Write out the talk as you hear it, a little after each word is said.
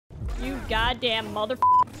goddamn mother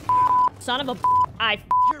son of a I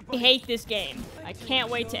hate this game. I can't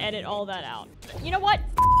wait to edit all that out. You know what?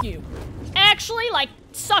 You. Actually, like,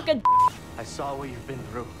 suck a I saw what you've been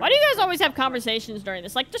through. Why do you guys always have conversations during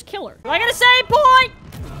this? Like, just kill her. Am I gonna say point?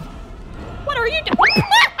 What are you doing?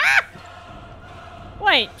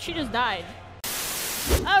 Wait, she just died.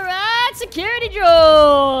 Alright, security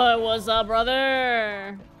droid. What's up,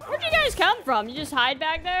 brother? Where'd you guys come from? You just hide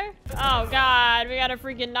back there? Oh, God. We got a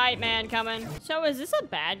freaking Nightman coming. So, is this a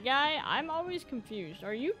bad guy? I'm always confused.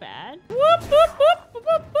 Are you bad? Whoop, whoop, whoop, whoop,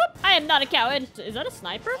 whoop, whoop. I am not a coward. Is that a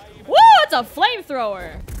sniper? Woo, it's a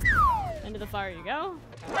flamethrower. Into the fire you go.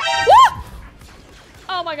 Woo!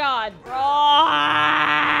 Oh, my God.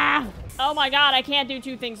 Oh, my God. I can't do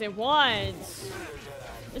two things at once.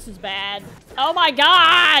 This is bad. Oh, my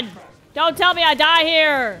God. Don't tell me I die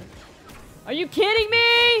here. Are you kidding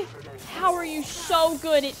me? How are you so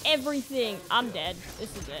good at everything? I'm dead.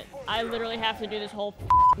 This is it. I literally have to do this whole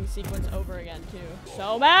sequence over again, too.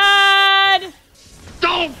 So mad!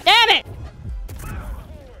 Don't! Damn it!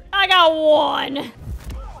 I got one!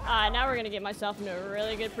 Now we're gonna get myself into a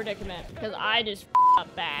really good predicament. Because I just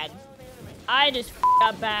up bad. I just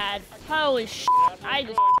up bad. Holy shit. I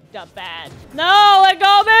just up bad. No! Let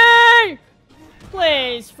go of me!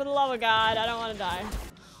 Please, for the love of God, I don't want to die.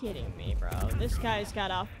 Kidding me, bro. This guy's got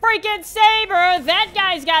a freaking saber. That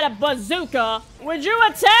guy's got a bazooka. Would you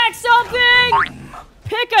attack something?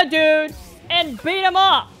 Pick a dude and beat him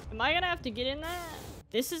up. Am I gonna have to get in that?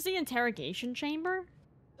 This is the interrogation chamber?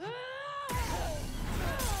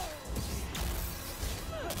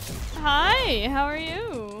 Hi, how are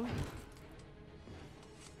you?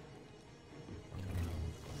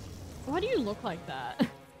 Why do you look like that?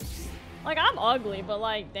 Like, I'm ugly, but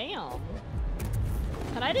like, damn.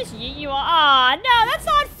 Can I just yeet you on? Ah, no, that's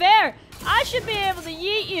not fair. I should be able to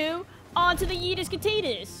yeet you onto the yeetus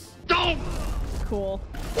katitas. Don't. Cool.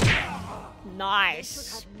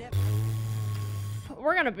 Nice.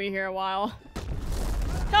 We're gonna be here a while.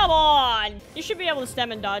 Come on. You should be able to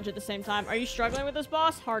stem and dodge at the same time. Are you struggling with this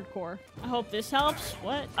boss? Hardcore. I hope this helps.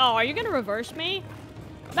 What? Oh, are you gonna reverse me?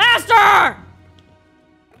 Master!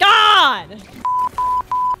 God!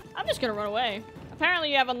 I'm just gonna run away.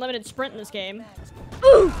 Apparently you have unlimited sprint in this game.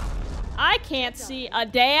 Ooh! I can't see a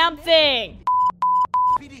damn thing.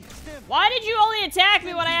 Why did you only attack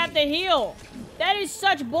me when I have to heal? That is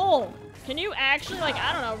such bull. Can you actually, like,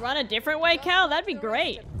 I don't know, run a different way, Cal? That'd be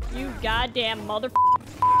great. You goddamn mother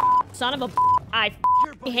son of a I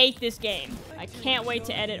hate this game. I can't wait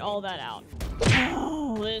to edit all that out.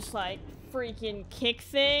 Oh, this, like, freaking kick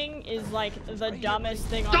thing is, like, the dumbest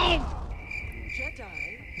thing on...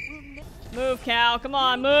 Move, Cal. Come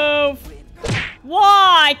on, move.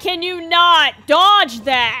 Why can you not dodge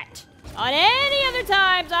that? On any other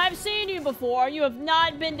times I've seen you before, you have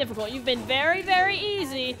not been difficult. You've been very, very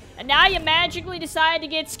easy. And now you magically decide to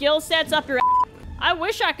get skill sets up your ass. I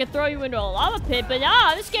wish I could throw you into a lava pit, but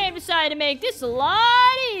nah, this game decided to make this a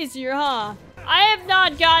lot easier, huh? I have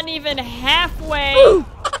not gotten even halfway.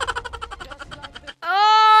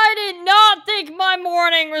 I did not think my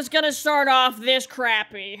morning was gonna start off this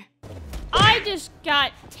crappy. I just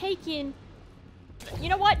got taken. You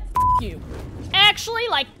know what? F you. Actually,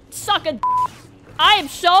 like, suck a. I am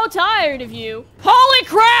so tired of you. Holy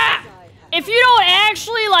crap! If you don't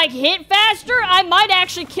actually, like, hit faster, I might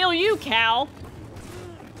actually kill you, Cal.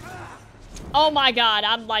 Oh my God,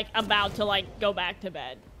 I'm, like, about to, like, go back to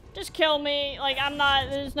bed. Just kill me. Like, I'm not,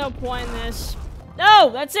 there's no point in this. No,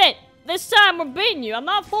 that's it. This time we're beating you. I'm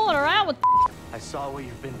not fooling around with. I saw what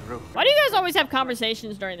you've been through. Why do you guys always have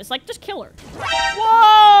conversations during this? Like, just kill her.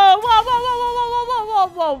 Whoa! Whoa, whoa, whoa, whoa, whoa, whoa,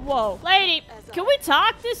 whoa, whoa, whoa. Lady, can we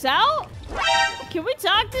talk this out? Can we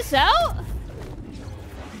talk this out?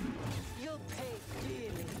 You'll pay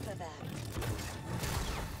dearly for that.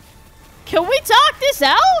 Can we talk this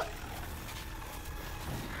out?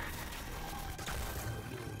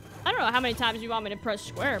 I don't know how many times you want me to press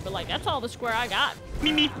square, but like, that's all the square I got.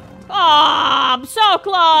 Me. Oh, I'm so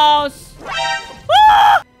close.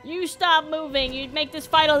 Ah! You stop moving. You'd make this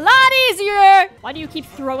fight a lot easier. Why do you keep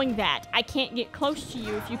throwing that? I can't get close to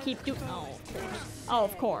you if you keep doing... Oh, of course. Oh,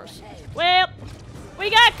 of course. Well,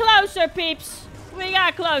 we got closer, peeps. We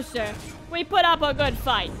got closer. We put up a good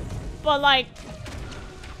fight. But, like...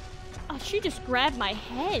 Oh, she just grabbed my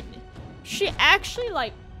head. She actually,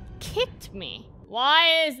 like, kicked me.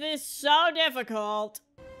 Why is this so difficult?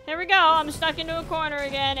 Here we go. I'm stuck into a corner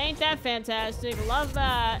again. Ain't that fantastic? Love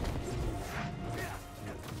that.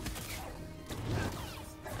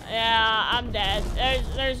 Yeah, I'm dead.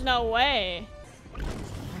 There's no way.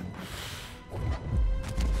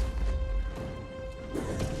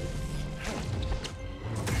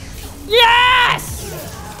 Yeah!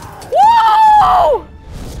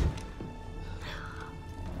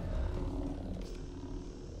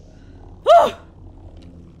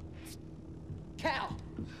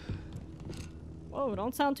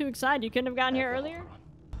 Don't sound too excited. You couldn't have gotten here earlier?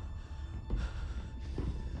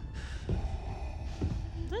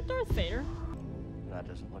 Is that Darth Vader? That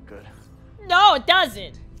doesn't look good. No, it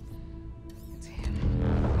doesn't!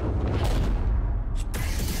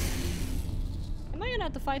 Am I gonna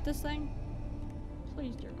have to fight this thing?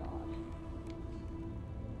 Please, dear God.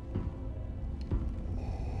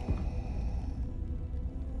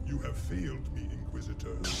 You have failed me,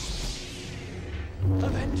 Inquisitors.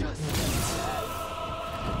 Avenge us!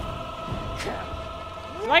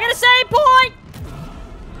 Am I gonna save point?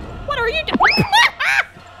 What are you doing?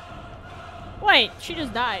 Wait, she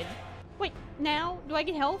just died. Wait, now? Do I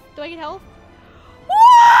get health? Do I get health?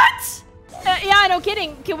 What? Yeah, no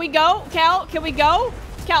kidding. Can we go? Cal, can we go?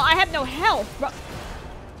 Cal, I have no health, bro.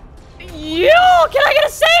 Can I get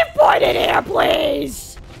a save point in here,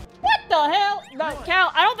 please? What the hell? No,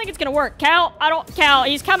 Cal, I don't think it's gonna work. Cal,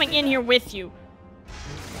 he's coming in here with you.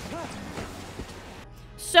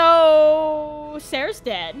 So, Sarah's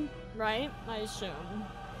dead, right? I assume.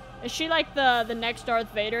 Is she like the next Darth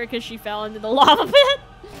Vader because she fell into the lava pit?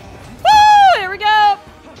 Woo! Here we go!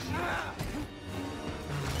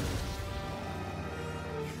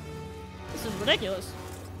 This is ridiculous.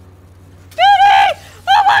 Goody!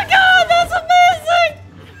 Oh my god, that's amazing!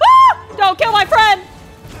 Ah! Don't kill my friend!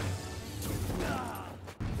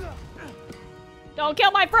 Don't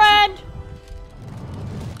kill my friend!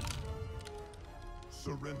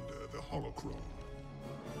 Surrender the holocron.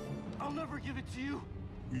 I'll never give it to you.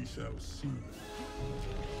 We shall see.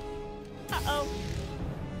 Uh-oh.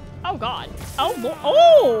 Oh god. Oh,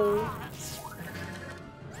 oh!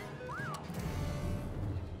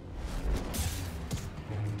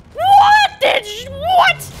 What did you,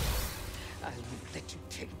 what? I won't let you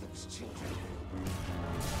take those children.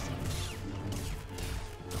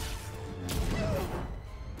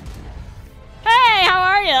 Hey, how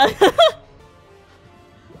are you?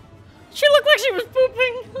 She looked like she was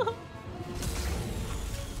pooping.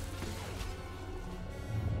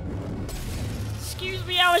 Excuse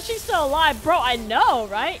me, how is she still alive? Bro, I know,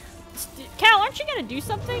 right? Cal, aren't you gonna do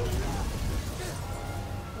something?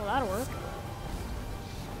 Well, that'll work.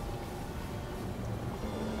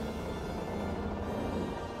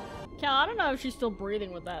 Cal, I don't know if she's still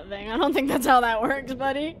breathing with that thing. I don't think that's how that works,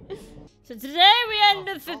 buddy. So today we end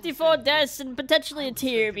with 54 deaths and potentially a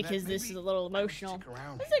tear because this is a little emotional.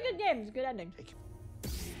 This is a good game. It's a good ending.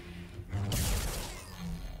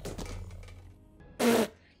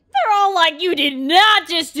 They're all like, you did not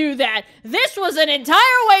just do that. This was an entire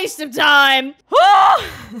waste of time.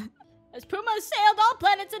 As Puma sailed all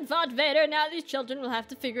planets and fought Vader, now these children will have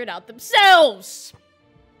to figure it out themselves.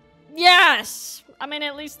 Yes. I mean,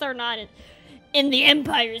 at least they're not in the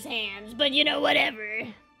Empire's hands, but you know, whatever.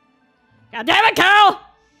 God damn it, Cal!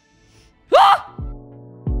 Ah!